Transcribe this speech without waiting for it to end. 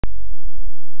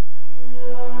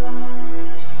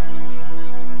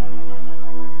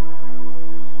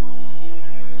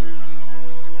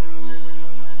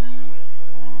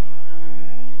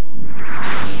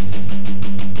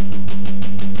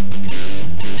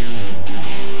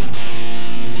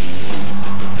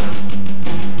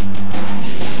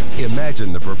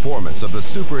performance of the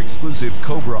super exclusive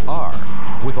Cobra R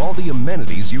with all the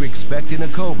amenities you expect in a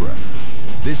Cobra.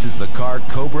 This is the car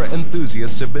Cobra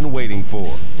enthusiasts have been waiting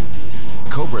for.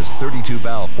 Cobra's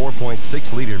 32-valve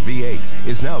 4.6-liter V8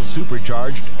 is now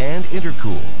supercharged and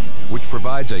intercooled, which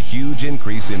provides a huge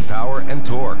increase in power and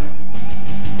torque.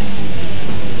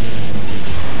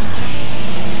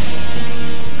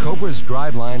 Cobra's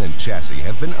driveline and chassis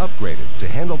have been upgraded to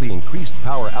handle the increased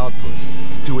power output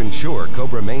to ensure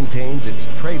Cobra maintains its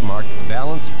trademark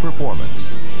balanced performance.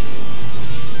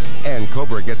 And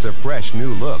Cobra gets a fresh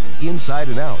new look inside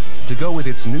and out to go with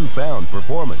its newfound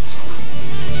performance.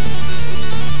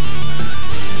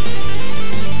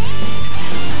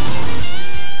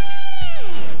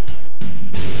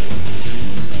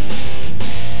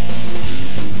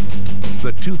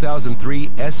 The 2003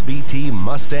 SVT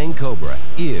Mustang Cobra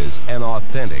is an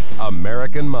authentic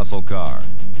American muscle car.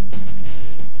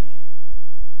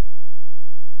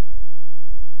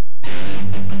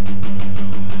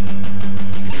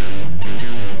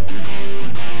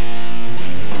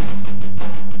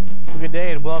 Good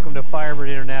day and welcome to Firebird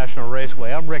International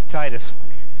Raceway. I'm Rick Titus.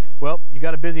 Well, you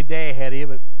got a busy day ahead of you,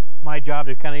 but it's my job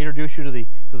to kind of introduce you to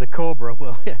the Cobra.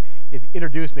 Well, if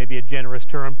introduce may be a generous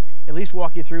term, at least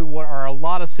walk you through what are a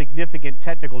lot of significant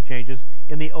technical changes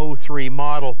in the 03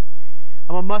 model.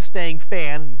 I'm a Mustang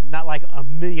fan, not like a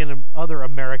million other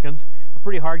Americans, a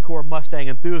pretty hardcore Mustang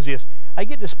enthusiast. I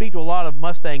get to speak to a lot of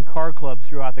Mustang car clubs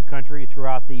throughout the country,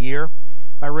 throughout the year.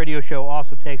 My radio show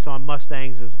also takes on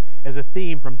Mustangs as a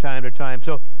theme from time to time,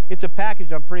 so it's a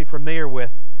package I'm pretty familiar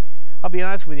with. I'll be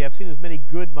honest with you, I've seen as many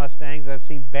good Mustangs as I've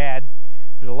seen bad.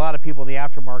 There's a lot of people in the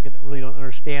aftermarket that really don't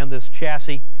understand this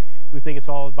chassis, who think it's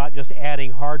all about just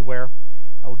adding hardware.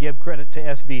 I will give credit to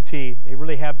SVT. They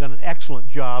really have done an excellent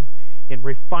job in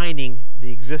refining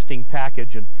the existing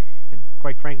package and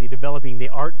quite frankly, developing the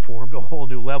art form to a whole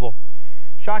new level.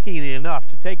 Shockingly enough,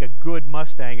 to take a good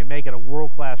Mustang and make it a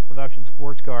world-class production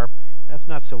sports car, that's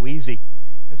not so easy.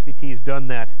 SVT's done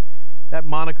that. That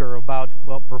moniker about,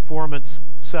 well, performance,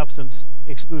 substance,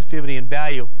 exclusivity, and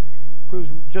value proves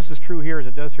just as true here as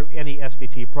it does through any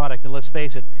SVT product. And let's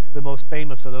face it, the most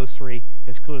famous of those three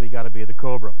has clearly got to be the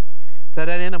Cobra. To that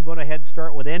end, I'm going to head and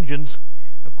start with engines.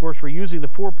 Of course, we're using the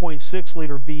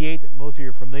 4.6-liter V8 that most of you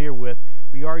are familiar with.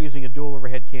 We are using a dual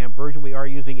overhead cam version. We are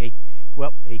using a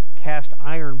cast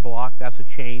iron block. That's a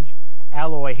change.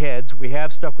 Alloy heads. We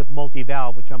have stuck with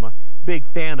multi-valve, which I'm a big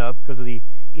fan of because of the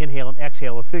inhale and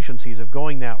exhale efficiencies of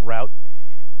going that route.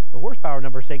 The horsepower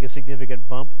numbers take a significant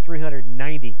bump,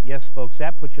 390. Yes, folks,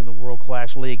 that puts you in the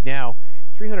world-class league now.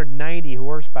 390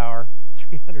 horsepower,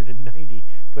 390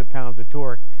 foot-pounds of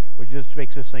torque, which just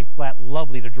makes this thing flat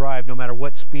lovely to drive no matter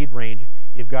what speed range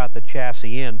you've got the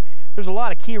chassis in. There's a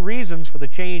lot of key reasons for the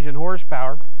change in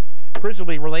horsepower,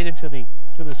 principally related to the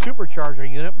supercharger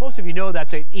unit. Most of you know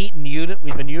that's an Eaton unit.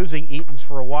 We've been using Eatons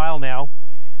for a while now.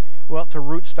 Well, it's a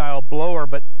root-style blower,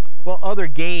 but well, other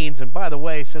gains, and by the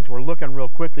way, since we're looking real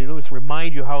quickly, let me just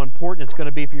remind you how important it's going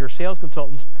to be for your sales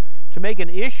consultants to make an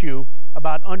issue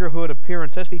about underhood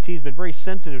appearance. SVT's been very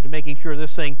sensitive to making sure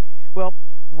this thing, well,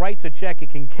 writes a check it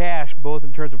can cash both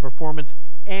in terms of performance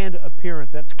and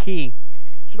appearance. That's key.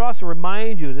 Should also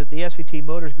remind you that the SVT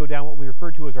motors go down what we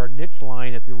refer to as our niche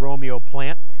line at the Romeo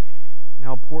plant. And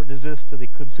how important is this to the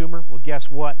consumer? Well, guess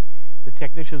what? The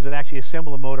technicians that actually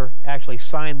assemble the motor actually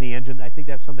sign the engine. I think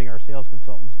that's something our sales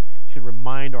consultants should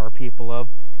remind our people of.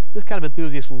 This kind of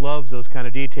enthusiast loves those kind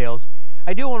of details.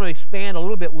 I do want to expand a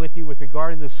little bit with you with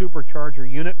regarding the supercharger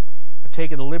unit. I've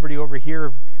taken the liberty over here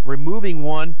of removing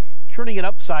one, turning it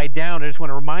upside down. I just want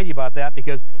to remind you about that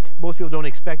because most people don't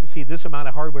expect to see this amount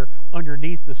of hardware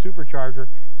underneath the supercharger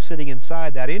sitting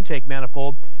inside that intake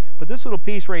manifold. But this little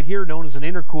piece right here, known as an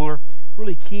intercooler,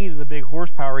 really key to the big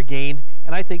horsepower gained,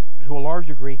 and I think to a large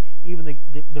degree even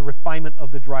the refinement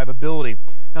of the drivability.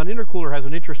 Now, an intercooler has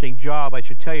an interesting job. I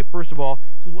should tell you, first of all,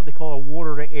 this is what they call a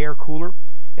water-to-air cooler.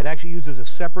 It actually uses a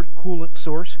separate coolant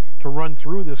source to run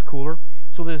through this cooler,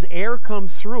 so that as air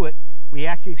comes through it, we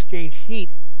actually exchange heat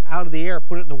out of the air,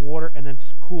 put it in the water, and then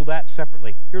cool that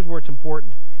separately. Here's where it's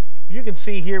important. As you can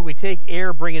see here, we take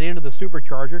air, bring it into the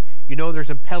supercharger. You know there's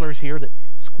impellers here that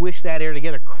squish that air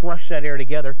together, crush that air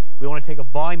together. We want to take a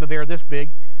volume of air this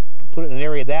big, put it in an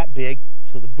area that big,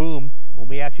 so the boom, when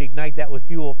we actually ignite that with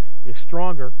fuel, is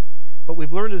stronger. But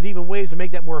we've learned there's even ways to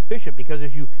make that more efficient, because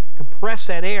as you compress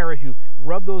that air, as you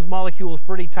rub those molecules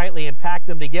pretty tightly and pack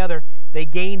them together, they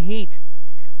gain heat.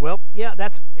 Well, yeah,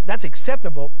 that's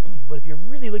acceptable, but if you're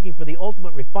really looking for the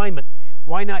ultimate refinement,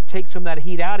 why not take some of that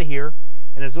heat out of here,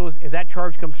 and as that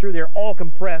charge comes through, they're all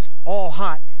compressed, all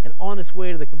hot, and on its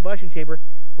way to the combustion chamber.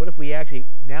 What if we actually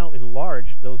now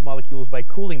enlarge those molecules by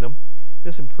cooling them?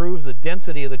 This improves the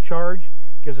density of the charge,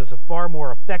 gives us a far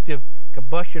more effective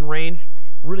combustion range,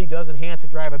 really does enhance the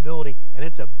drivability, and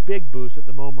it's a big boost at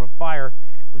the moment of fire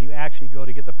when you actually go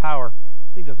to get the power.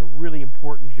 This thing does a really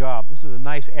important job. This is a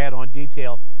nice add-on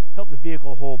detail, help the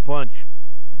vehicle a whole bunch.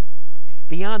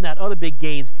 Beyond that, other big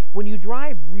gains, when you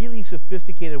drive really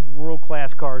sophisticated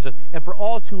world-class cars, and for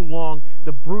all too long,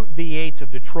 the brute V8s of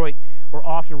Detroit were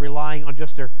often relying on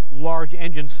just their large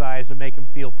engine size to make them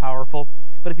feel powerful.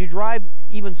 But if you drive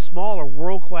even smaller,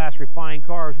 world-class refined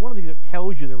cars, one of the things that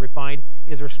tells you they're refined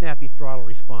is their snappy throttle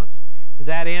response. To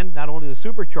that end, not only the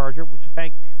supercharger, which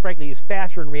frankly is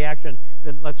faster in reaction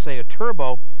than, let's say, a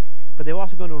turbo, but they've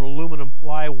also gone to an aluminum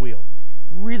flywheel.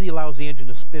 Really allows the engine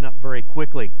to spin up very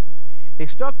quickly. They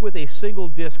stuck with a single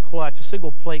disc clutch, a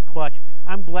single plate clutch.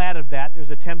 I'm glad of that. There's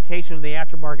a temptation in the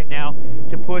aftermarket now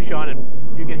to push on,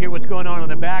 and you can hear what's going on in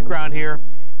the background here.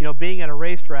 You know, being at a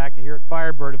racetrack, here at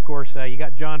Firebird, of course, you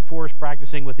got John Force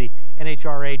practicing with the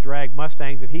NHRA drag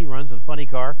Mustangs that he runs in Funny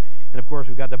Car. And of course,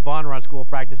 we've got the Bonnarron School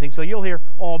practicing. So you'll hear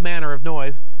all manner of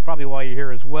noise, probably while you're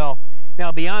here as well.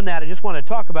 Now, beyond that, I just want to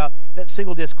talk about that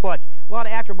single disc clutch. A lot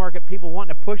of aftermarket people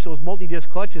wanting to push those multi-disc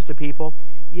clutches to people.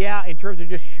 Yeah, in terms of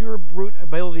just sheer brute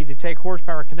ability to take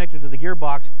horsepower connected to the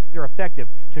gearbox, they're effective.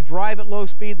 To drive at low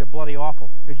speed, they're bloody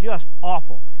awful. They're just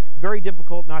awful. Very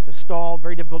difficult not to stall,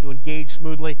 very difficult to engage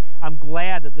smoothly. I'm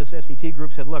glad that this SVT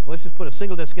group said, look, let's just put a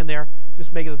single disc in there,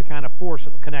 just make it the kind of force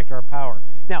that will connect our power.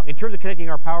 Now, in terms of connecting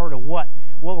our power to what?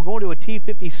 Well, we're going to a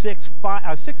T56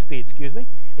 6-speed,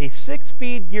 a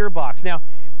 6-speed gearbox. Now,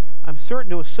 I'm certain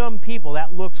to some people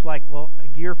that looks like, well, a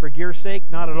gear for gear's sake.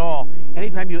 Not at all.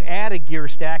 Anytime you add a gear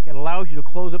stack, it allows you to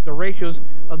close up the ratios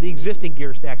of the existing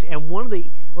gear stacks. And one of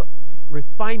the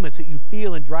refinements that you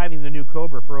feel in driving the new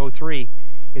Cobra for 03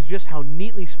 is just how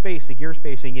neatly spaced the gear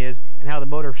spacing is and how the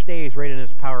motor stays right in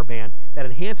its power band. That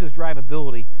enhances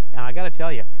drivability, and I got to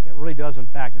tell you, it really does in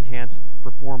fact enhance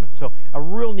performance. So a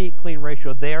real neat clean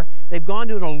ratio there. They've gone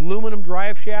to an aluminum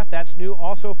drive shaft. That's new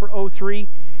also for 03.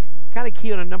 Kind of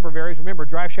key on a number of areas. Remember,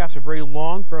 drive shafts are very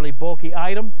long, fairly bulky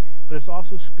item, but it's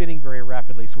also spinning very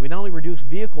rapidly. So we not only reduce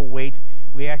vehicle weight,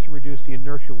 we actually reduce the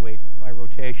inertia weight by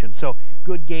rotation. So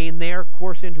good gain there.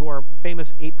 Course into our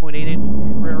famous 8.8-inch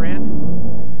rear end.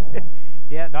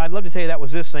 Yeah, now I'd love to tell you that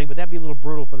was this thing, but that'd be a little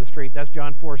brutal for the street. That's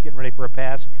John Force getting ready for a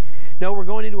pass. No, we're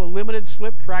going into a limited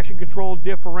slip traction control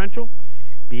differential.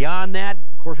 Beyond that,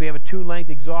 of course, we have a 2-length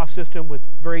exhaust system with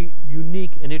very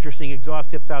unique and interesting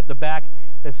exhaust tips out the back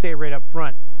that stay right up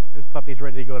front. This puppy's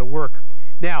ready to go to work.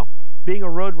 Now, being a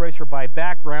road racer by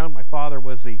background, my father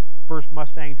was the first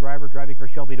Mustang driver driving for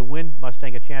Shelby to win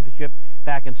Mustang a championship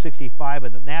back in '65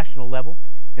 at the national level.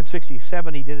 In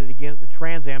 '67, he did it again at the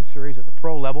Trans Am Series at the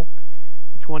pro level.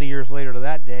 And 20 years later to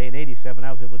that day, in '87,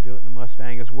 I was able to do it in the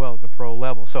Mustang as well at the pro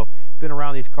level. So, been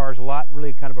around these cars a lot,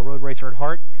 really kind of a road racer at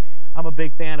heart. I'm a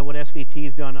big fan of what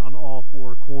SVT's done on all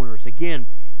 4 corners. Again,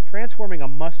 transforming a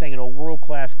Mustang into a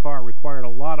world-class car required a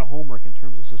lot of homework in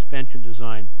terms of suspension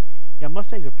design. Yeah,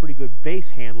 Mustang's a pretty good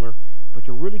base handler, but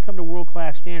to really come to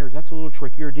world-class standards, that's a little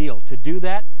trickier deal. To do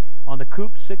that, on the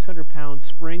coupe, 600-pound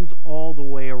springs all the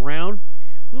way around.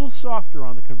 A little softer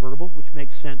on the convertible, which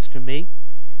makes sense to me.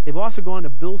 They've also gone to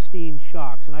Bilstein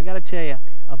shocks, and I got to tell you,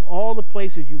 of all the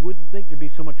places you wouldn't think there'd be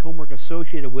so much homework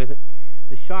associated with it,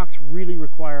 the shocks really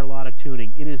require a lot of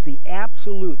tuning. It is the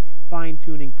absolute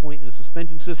fine-tuning point in the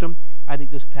suspension system. I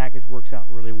think this package works out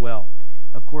really well.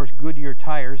 Of course, Goodyear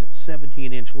tires at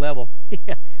 17-inch level,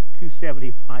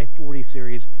 275 40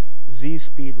 series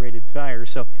Z-speed rated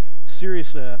tires. So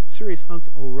serious hunks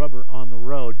of rubber on the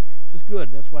road, which is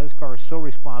good. That's why this car is so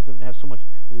responsive and has so much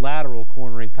lateral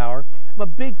cornering power. I'm a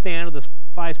big fan of this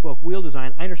 5-spoke wheel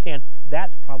design. I understand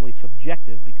that's probably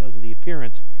subjective because of the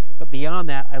appearance, but beyond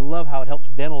that, I love how it helps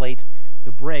ventilate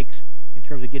the brakes in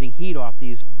terms of getting heat off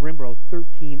these Brembo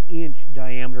 13-inch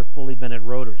diameter fully vented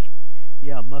rotors.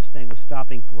 Yeah, Mustang with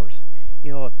stopping force.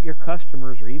 You know, if your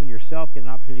customers or even yourself get an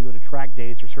opportunity to go to track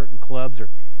days or certain clubs or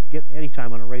get any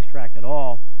time on a racetrack at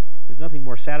all, there's nothing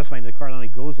more satisfying than the car not only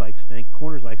goes like stink,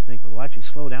 corners like stink, but it'll actually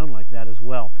slow down like that as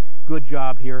well. Good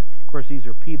job here. Of course, these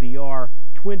are PBR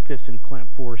twin piston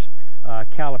clamp force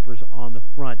calipers on the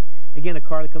front. Again, a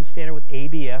car that comes standard with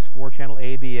ABS, 4-channel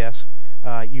ABS.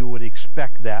 You would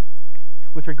expect that.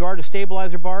 With regard to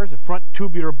stabilizer bars, the front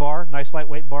tubular bar, nice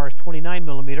lightweight bar, is 29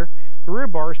 millimeter. The rear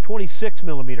bar is 26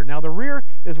 millimeter. Now, the rear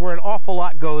is where an awful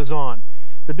lot goes on.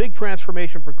 The big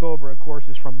transformation for Cobra, of course,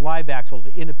 is from live axle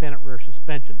to independent rear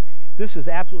suspension. This is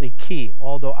absolutely key,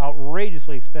 although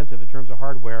outrageously expensive in terms of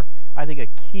hardware. I think a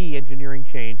key engineering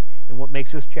change in what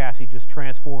makes this chassis just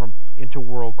transform into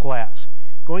world class.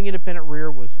 Going independent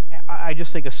rear was, I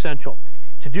just think, essential.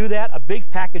 To do that, a big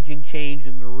packaging change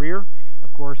in the rear,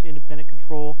 of course, independent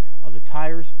control of the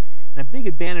tires, and a big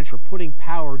advantage for putting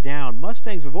power down.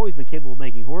 Mustangs have always been capable of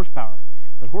making horsepower,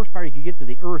 but horsepower you can get to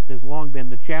the earth has long been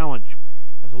the challenge.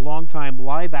 As a longtime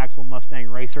live axle Mustang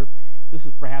racer, this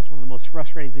was perhaps one of the most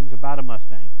frustrating things about a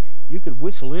Mustang. You could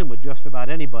whistle in with just about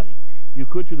anybody. You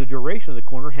could, through the duration of the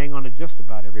corner, hang on to just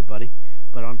about everybody,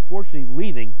 but unfortunately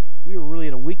leaving, we were really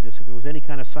at a weakness if there was any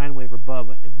kind of sine wave or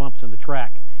bumps in the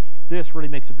track. This really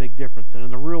makes a big difference, and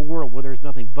in the real world where there's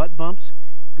nothing but bumps,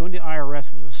 going to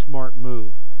IRS was a smart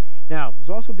move. Now, there's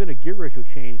also been a gear ratio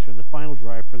change from the final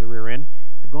drive for the rear end.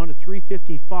 They've gone to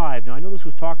 355. Now, I know this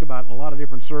was talked about in a lot of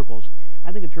different circles.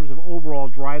 I think in terms of overall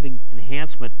driving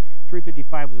enhancement,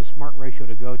 355 was a smart ratio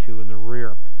to go to in the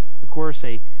rear. Of course,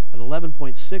 an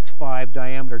 11.65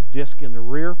 diameter disc in the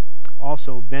rear,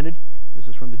 also vented. This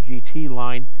is from the GT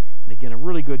line, and again, a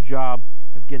really good job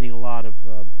of getting a lot of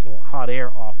hot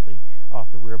air off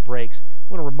the rear brakes. I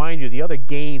want to remind you the other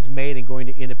gains made in going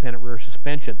to independent rear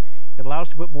suspension. It allows us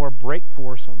to put more brake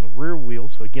force on the rear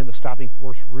wheels, so again, the stopping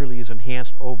force really is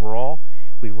enhanced overall.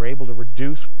 We were able to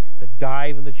reduce the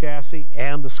dive in the chassis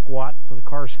and the squat, so the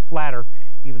car is flatter,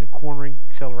 even in cornering,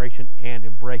 acceleration, and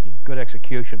in braking. Good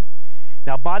execution.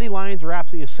 Now, body lines are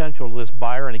absolutely essential to this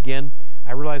buyer, and again,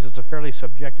 I realize it's a fairly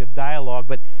subjective dialogue,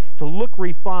 but to look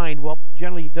refined, well,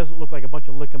 generally it doesn't look like a bunch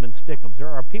of lick'em and stick'ems. There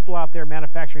are people out there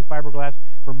manufacturing fiberglass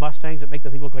for Mustangs that make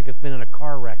the thing look like it's been in a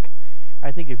car wreck.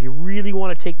 I think if you really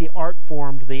want to take the art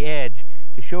form to the edge,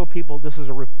 to show people this is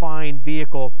a refined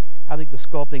vehicle, I think the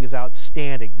sculpting is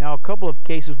outstanding. Now, a couple of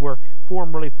cases where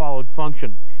form really followed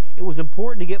function. It was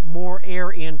important to get more air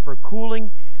in for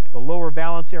cooling. The lower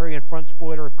valance area and front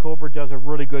spoiler of Cobra does a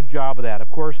really good job of that. Of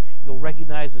course, you'll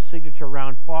recognize the signature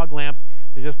around fog lamps.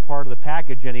 They're just part of the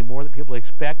package anymore that people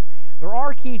expect. There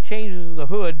are key changes to the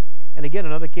hood, and again,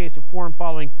 another case of form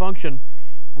following function.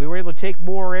 We were able to take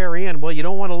more air in. Well, you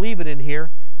don't want to leave it in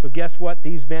here, so guess what?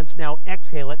 These vents now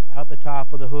exhale it out the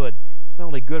top of the hood. It's not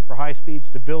only good for high-speed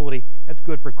stability, that's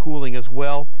good for cooling as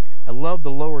well. I love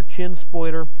the lower chin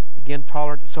spoiler. Again,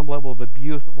 tolerant to some level of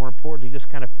abuse, but more importantly, just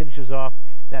kind of finishes off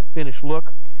that finished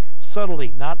look.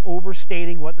 Subtly, not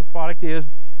overstating what the product is.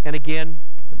 And again,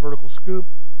 the vertical scoop,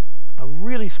 a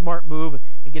really smart move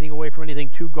in getting away from anything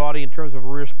too gaudy in terms of a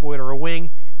rear spoiler or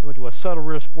wing. They went to a subtle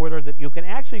rear spoiler that you can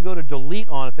actually go to delete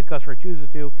on if the customer chooses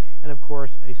to, and of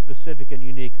course, a specific and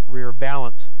unique rear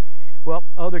valance. Well,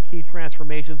 other key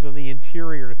transformations in the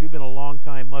interior. If you've been a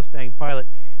long-time Mustang pilot,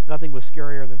 nothing was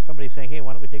scarier than somebody saying, hey,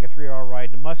 why don't we take a 3-hour ride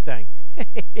in a Mustang?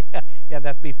 yeah,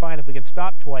 that'd be fine if we can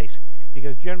stop twice,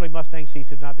 because generally Mustang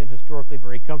seats have not been historically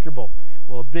very comfortable.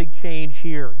 Well, a big change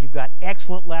here. You've got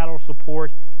excellent lateral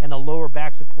support, and the lower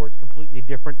back support's completely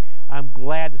different. I'm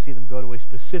glad to see them go to a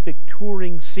specific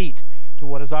touring seat to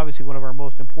what is obviously one of our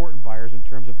most important buyers in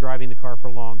terms of driving the car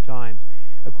for long times.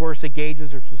 Of course, the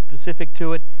gauges are specific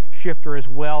to it, shifter as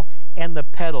well, and the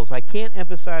pedals. I can't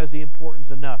emphasize the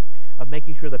importance enough of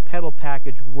making sure the pedal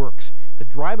package works. The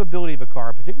drivability of a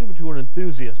car, particularly to an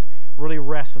enthusiast, really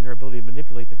rests on their ability to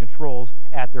manipulate the controls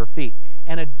at their feet.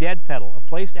 And a dead pedal, a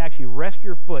place to actually rest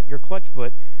your foot, your clutch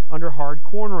foot, under hard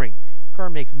cornering. This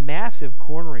car makes massive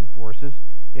cornering forces.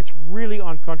 It's really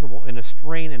uncomfortable and a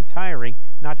strain and tiring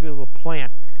not to be able to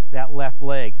plant that left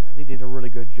leg. I think they did a really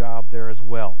good job there as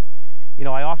well. You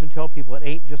know, I often tell people it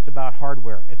ain't just about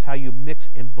hardware. It's how you mix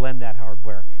and blend that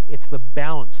hardware. It's the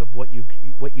balance of what you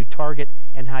target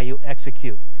and how you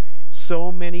execute.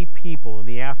 So many people in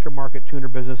the aftermarket tuner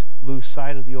business lose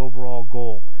sight of the overall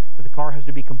goal. That the car has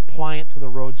to be compliant to the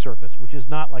road surface, which is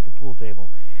not like a pool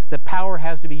table. The power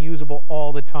has to be usable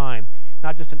all the time.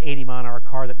 Not just an 80-mile-an-hour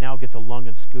car that now gets a lung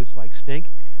and scoots like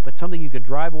stink, but something you can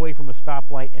drive away from a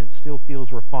stoplight and it still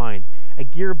feels refined. A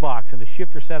gearbox and a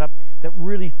shifter setup that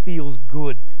really feels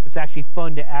good, that's actually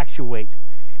fun to actuate.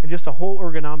 And just a whole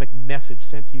ergonomic message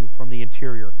sent to you from the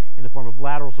interior in the form of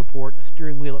lateral support, a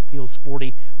steering wheel that feels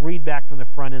sporty, read back from the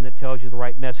front end that tells you the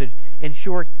right message. In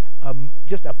short,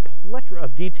 just a plethora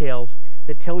of details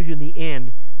that tells you in the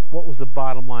end what was the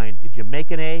bottom line. Did you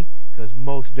make an A? Because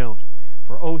most don't.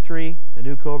 For 03, the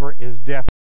new Cobra is definitely